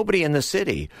 There's nobody in the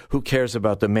city who cares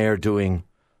about the mayor doing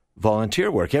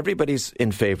volunteer work. Everybody's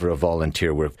in favor of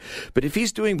volunteer work. But if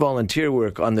he's doing volunteer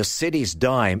work on the city's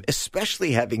dime,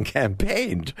 especially having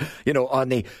campaigned, on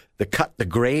the cut the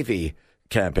gravy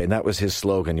campaign, that was his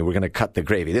slogan, we're going to cut the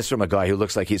gravy. This from a guy who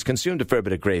looks like he's consumed a fair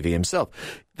bit of gravy himself.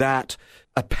 That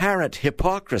apparent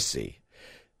hypocrisy,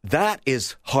 that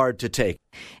is hard to take.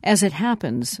 As it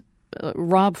happens,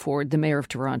 Rob Ford, the mayor of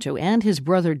Toronto, and his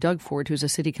brother Doug Ford, who's a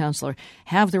city councillor,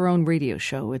 have their own radio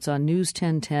show. It's on News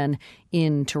 1010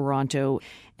 in Toronto.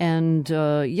 And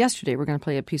yesterday, we're going to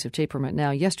play a piece of tape from it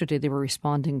now. Yesterday, they were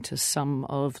responding to some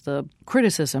of the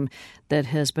criticism that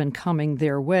has been coming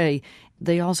their way.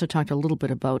 They also talked a little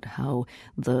bit about how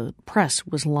the press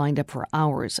was lined up for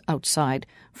hours outside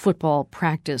football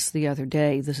practice the other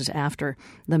day. This is after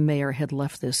the mayor had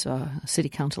left this city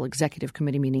council executive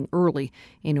committee meeting early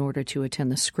in order to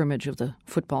attend the scrimmage of the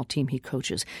football team he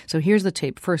coaches. So here's the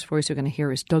tape. First voice you're going to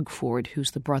hear is Doug Ford,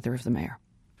 who's the brother of the mayor.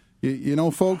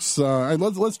 Folks,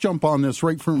 let's jump on this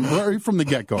right from the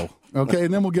get-go, okay?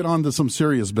 And then we'll get on to some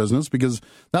serious business because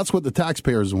that's what the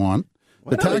taxpayers want.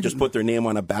 Why don't they just put their name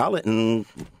on a ballot and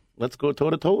let's go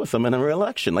toe-to-toe with them in a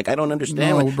re-election? I don't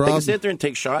understand. They can sit there and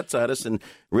take shots at us and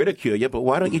ridicule you, but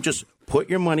why don't you just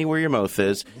put your money where your mouth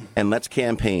is and let's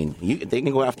campaign? They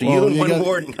can go after you in one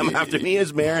ward and come after me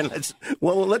as mayor, and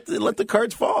let the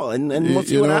cards fall, and we'll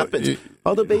see what happens.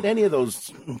 I'll debate any of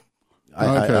those.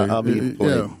 I'll be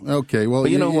okay. Well,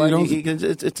 but you know what?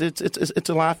 It's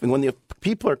a laughing when the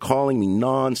people are calling me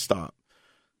nonstop,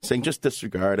 saying just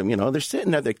disregard them. They're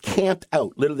sitting there, they're camped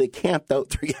out. Literally, they camped out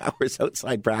 3 hours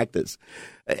outside practice,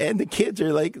 and the kids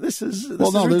are like, "This is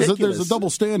ridiculous." There's a double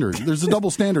standard. There's a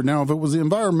double standard now. If it was the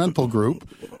environmental group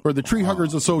or the Tree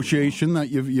Huggers Association that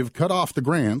you've cut off the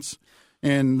grants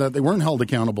and that they weren't held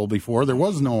accountable before, there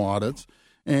was no audits,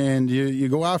 and you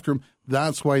go after them.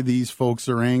 That's why these folks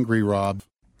are angry, Rob.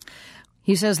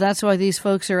 He says that's why these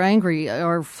folks are angry.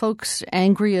 Are folks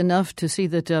angry enough to see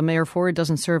that Mayor Ford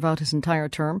doesn't serve out his entire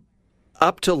term?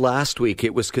 Up to last week,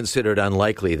 it was considered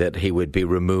unlikely that he would be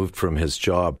removed from his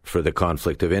job for the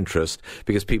conflict of interest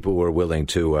because people were willing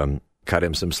to cut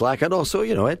him some slack. And also,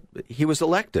 he was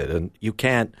elected, and you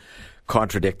can't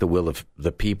contradict the will of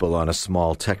the people on a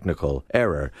small technical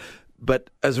error.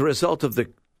 But as a result of the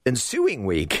ensuing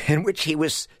week, in which he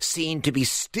was seen to be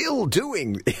still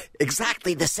doing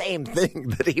exactly the same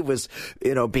thing that he was,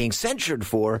 being censured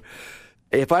for.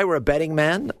 If I were a betting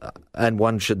man, and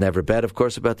one should never bet, of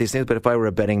course, about these things, but if I were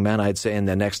a betting man, I'd say in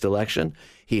the next election,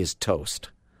 he is toast.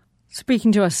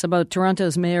 Speaking to us about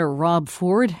Toronto's Mayor Rob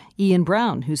Ford, Ian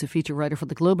Brown, who's a feature writer for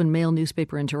the Globe and Mail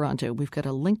newspaper in Toronto. We've got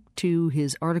a link to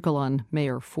his article on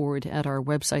Mayor Ford at our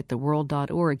website,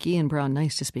 theworld.org. Ian Brown,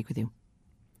 nice to speak with you.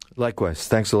 Likewise.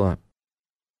 Thanks a lot.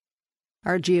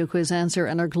 Our GeoQuiz answer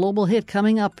and our global hit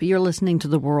coming up. You're listening to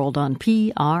The World on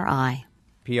PRI.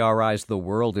 PRI's The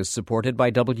World is supported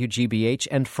by WGBH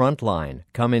and Frontline.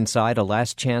 Come inside a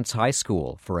Last Chance High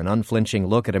School for an unflinching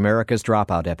look at America's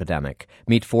dropout epidemic.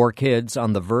 Meet 4 kids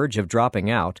on the verge of dropping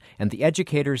out and the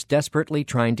educators desperately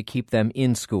trying to keep them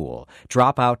in school.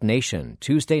 Dropout Nation,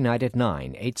 Tuesday night at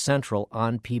 9, 8 Central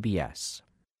on PBS.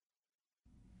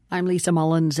 I'm Lisa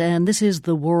Mullins, and this is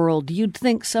The World. You'd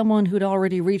think someone who'd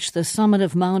already reached the summit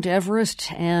of Mount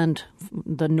Everest and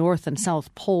the North and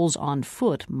South Poles on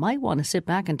foot might want to sit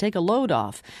back and take a load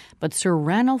off. But Sir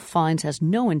Ranulph Fiennes has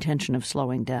no intention of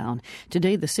slowing down.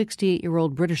 Today, the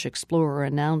 68-year-old British explorer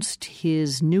announced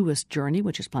his newest journey,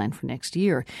 which is planned for next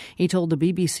year. He told the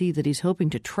BBC that he's hoping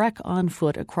to trek on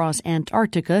foot across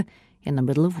Antarctica in the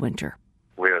middle of winter.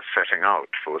 We're setting out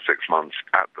for 6 months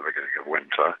at the beginning of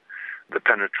winter. The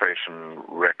penetration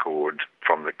record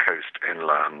from the coast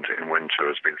inland in winter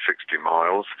has been 60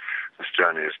 miles. This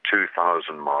journey is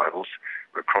 2,000 miles.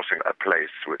 We're crossing a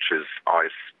place which is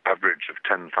ice average of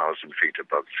 10,000 feet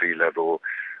above sea level,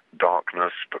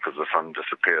 darkness because the sun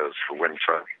disappears for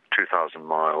winter, 2,000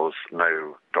 miles,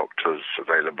 no doctors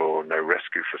available, no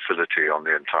rescue facility on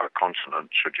the entire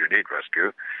continent should you need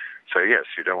rescue. So yes,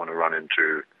 you don't want to run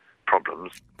into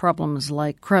problems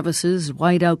like crevices,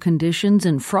 whiteout conditions,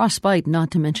 and frostbite,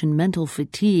 not to mention mental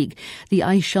fatigue. The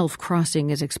ice shelf crossing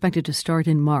is expected to start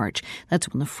in March. That's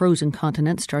when the frozen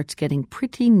continent starts getting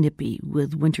pretty nippy,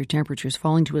 with winter temperatures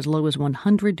falling to as low as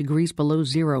 100 degrees below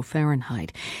zero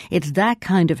Fahrenheit. It's that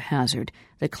kind of hazard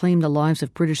that claimed the lives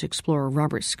of British explorer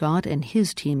Robert Scott and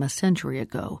his team a century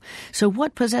ago. So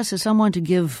what possesses someone to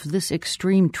give this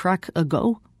extreme trek a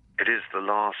go? It is the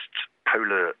last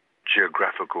polar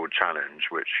geographical challenge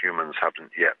which humans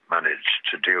haven't yet managed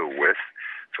to deal with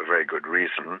for very good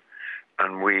reason,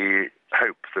 and we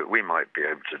hope that we might be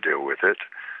able to deal with it.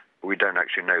 We don't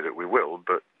actually know that we will,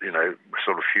 but,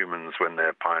 sort of humans when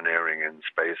they're pioneering in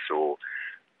space or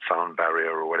sound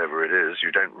barrier or whatever it is,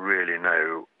 you don't really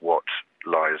know what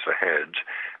lies ahead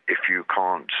if you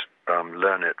can't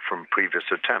learn it from previous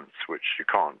attempts, which you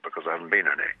can't because there haven't been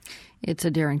any. It's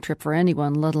a daring trip for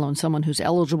anyone, let alone someone who's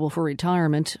eligible for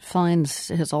retirement. Fiennes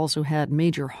has also had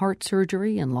major heart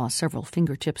surgery and lost several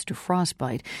fingertips to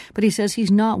frostbite, but he says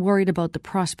he's not worried about the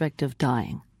prospect of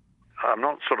dying. I'm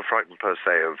not sort of frightened per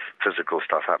se of physical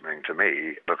stuff happening to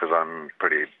me because I'm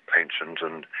pretty ancient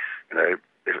and,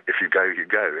 if you go, you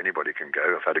go. Anybody can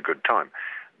go. I've had a good time.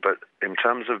 But in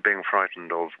terms of being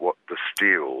frightened of what the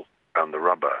steel and the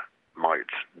rubber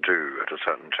might do at a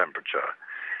certain temperature,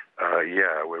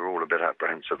 we're all a bit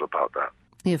apprehensive about that.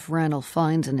 If Ranulph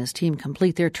Fiennes and his team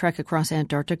complete their trek across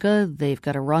Antarctica, they've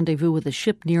got a rendezvous with a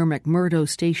ship near McMurdo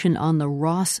Station on the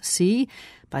Ross Sea.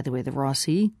 By the way, the Ross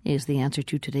Sea is the answer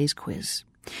to today's quiz.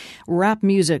 Rap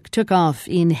music took off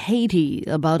in Haiti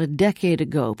about a decade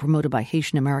ago, promoted by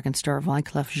Haitian-American star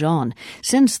Wyclef Jean.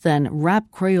 Since then,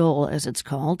 rap Creole, as it's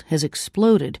called, has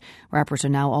exploded. Rappers are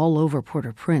now all over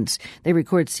Port-au-Prince. They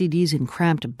record CDs in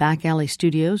cramped back-alley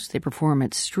studios. They perform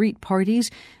at street parties.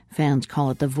 Fans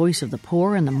call it the voice of the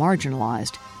poor and the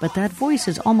marginalized. But that voice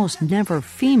is almost never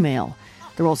female.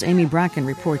 The World's Amy Bracken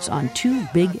reports on 2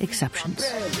 big exceptions.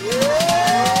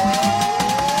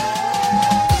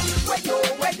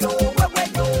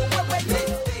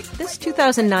 This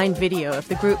 2009 video of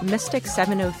the group Mystic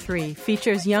 703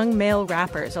 features young male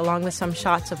rappers along with some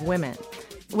shots of women.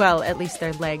 Well, at least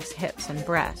their legs, hips, and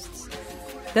breasts.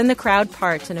 Then the crowd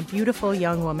parts and a beautiful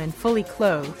young woman, fully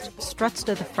clothed, struts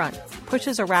to the front,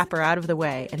 pushes a rapper out of the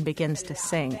way, and begins to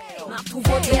sing.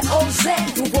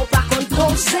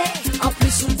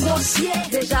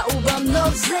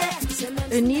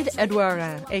 Eunide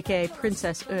Edouardin, a.k.a.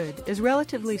 Princess Eud, is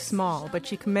relatively small, but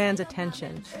she commands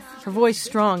attention. Her voice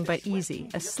strong but easy,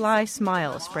 a sly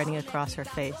smile spreading across her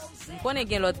face.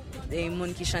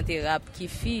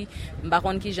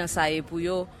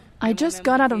 I just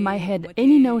got out of my head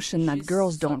any notion that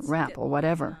girls don't rap or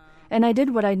whatever, and I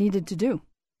did what I needed to do.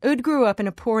 Eud grew up in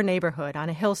a poor neighborhood on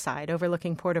a hillside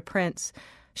overlooking Port-au-Prince.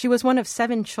 She was one of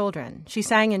 7 children. She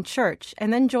sang in church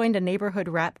and then joined a neighborhood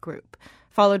rap group,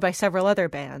 followed by several other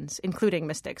bands, including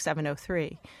Mystic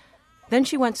 703. Then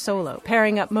she went solo,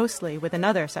 pairing up mostly with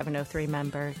another 703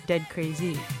 member, Dead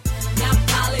Crazy.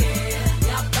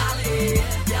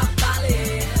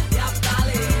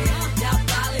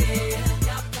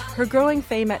 Her growing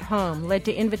fame at home led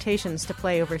to invitations to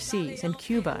play overseas in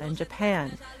Cuba and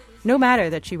Japan. No matter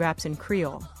that she raps in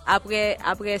Creole. After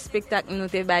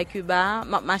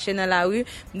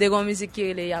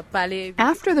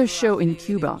the show in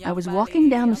Cuba, I was walking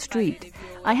down the street.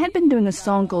 I had been doing a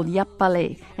song called Yap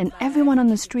Palais, and everyone on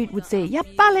the street would say Yap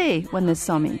Palais when they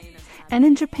saw me. And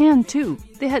in Japan, too,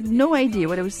 they had no idea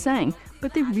what I was saying,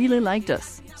 but they really liked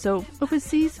us. So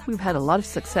overseas, we've had a lot of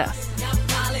success.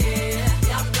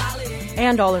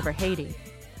 And all over Haiti.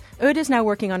 Oud is now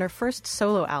working on her first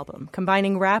solo album,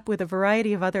 combining rap with a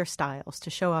variety of other styles to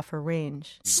show off her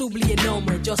range.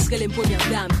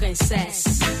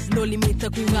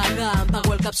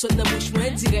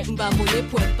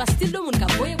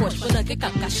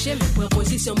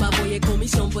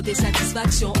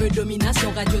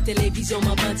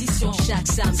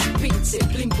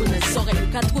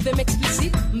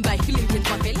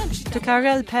 To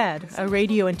Karel Ped, a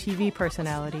radio and TV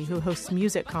personality who hosts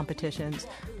music competitions,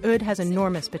 Oud has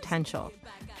enormous potential.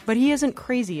 But he isn't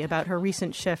crazy about her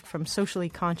recent shift from socially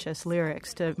conscious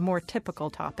lyrics to more typical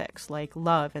topics like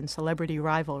love and celebrity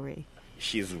rivalry.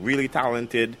 She's really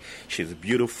talented, she's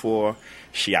beautiful,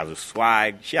 she has a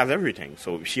swag, she has everything.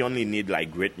 So she only needs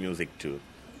great music to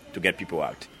get people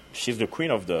out. She's the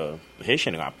queen of the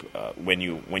Haitian rap. When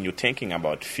you're thinking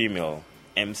about female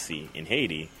MC in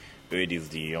Haiti, Oud is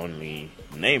the only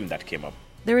name that came up.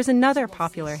 There is another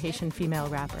popular Haitian female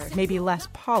rapper, maybe less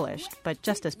polished, but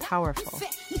just as powerful.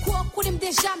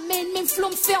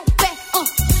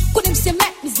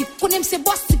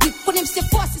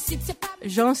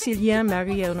 Jean-Célien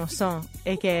Marie-Innocent,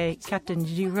 a.k.a. Captain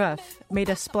G-Ruff, made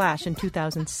a splash in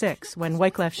 2006 when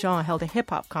Wyclef Jean held a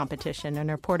hip-hop competition in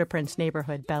her Port-au-Prince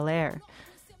neighborhood, Bel Air.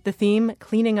 The theme,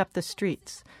 cleaning up the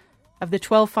streets. Of the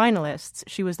 12 finalists,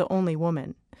 she was the only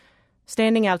woman.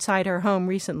 Standing outside her home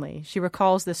recently, she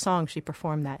recalls the song she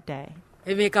performed that day.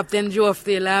 Captain G-Ruff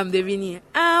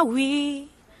ah oui,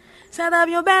 ça t'a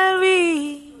bien belle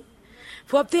vie.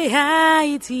 Propre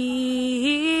Haïti,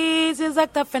 c'est ça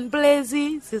que t'as fait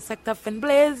plaisir, c'est ça que t'as fait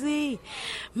plaisir.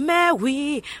 Mais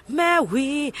oui,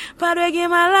 pas de gué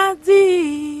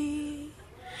maladie.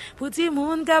 Pour ti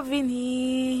moun k'ap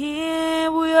vini,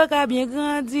 pour yo k'ap bien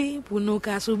grandi, pour nou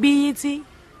k'ap soubiti.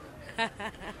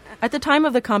 At the time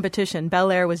of the competition,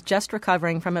 Bel Air was just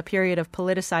recovering from a period of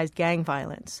politicized gang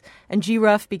violence, and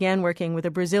G-Ruff began working with a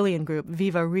Brazilian group,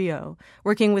 Viva Rio,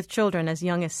 working with children as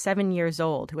young as 7 years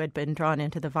old who had been drawn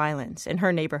into the violence in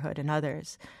her neighborhood and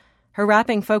others. Her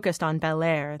rapping focused on Bel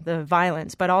Air, the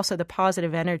violence, but also the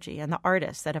positive energy and the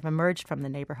artists that have emerged from the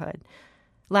neighborhood.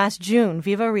 Last June,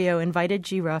 Viva Rio invited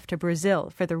G-Ruff to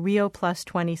Brazil for the Rio Plus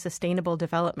 20 Sustainable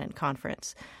Development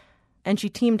Conference, and she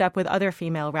teamed up with other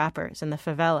female rappers in the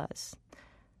favelas.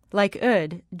 Like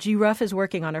Oud, G-Ruff is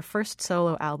working on her first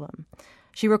solo album.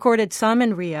 She recorded some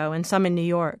in Rio and some in New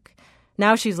York.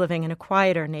 Now she's living in a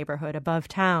quieter neighborhood above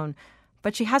town,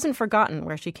 but she hasn't forgotten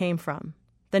where she came from.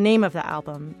 The name of the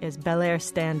album is Bel Air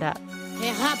Stand Up.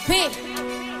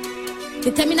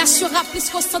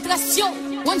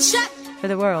 For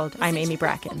The World, I'm Amy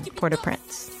Bracken,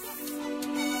 Port-au-Prince.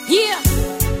 Yeah!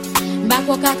 Bak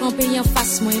wak akampe yon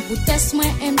fas mwen pou test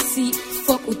mwen MC.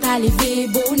 Fok ou ta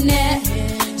leve bonnet.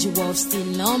 G-Wolf still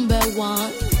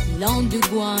 #1. Long du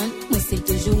guan, mwen still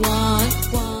toujours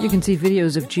one. You can see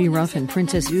videos of G-Ruff and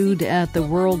Princess Oud at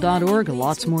theworld.org.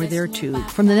 Lots more there, too.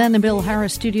 From the Dan and Bill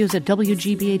Harris studios at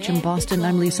WGBH in Boston,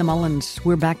 I'm Lisa Mullins.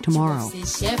 We're back tomorrow.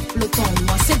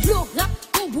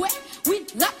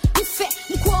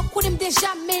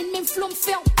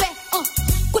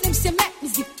 Konem se met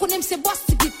mizik, konem se boss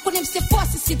siglit, konem se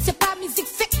force sit, se pa mizik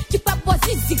fek, ki pa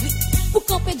bozi ziglit. Pou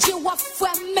kampe G-Wolf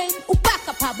fwe men, ou pa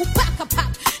kapab,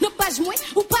 non page mwen,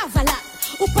 ou pa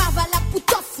valab pou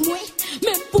tof mwen,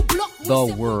 men pou blok mwen. The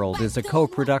World is a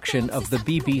co-production of the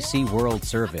BBC World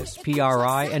Service,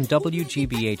 PRI, and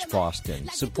WGBH Boston,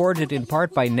 supported in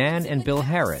part by Nan and Bill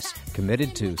Harris,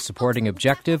 committed to supporting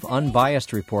objective,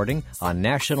 unbiased reporting on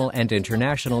national and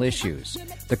international issues.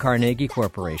 The Carnegie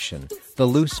Corporation, the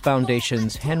Luce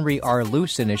Foundation's Henry R.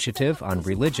 Luce Initiative on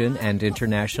Religion and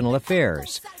International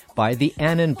Affairs, by the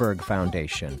Annenberg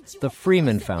Foundation, the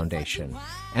Freeman Foundation,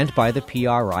 and by the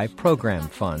PRI Program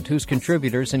Fund, whose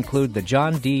contributors include the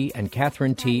John D. and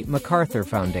Catherine T. MacArthur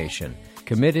Foundation,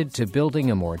 committed to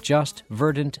building a more just,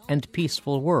 verdant, and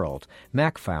peaceful world.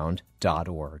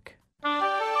 macfound.org.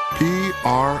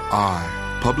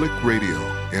 PRI, Public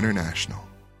Radio International.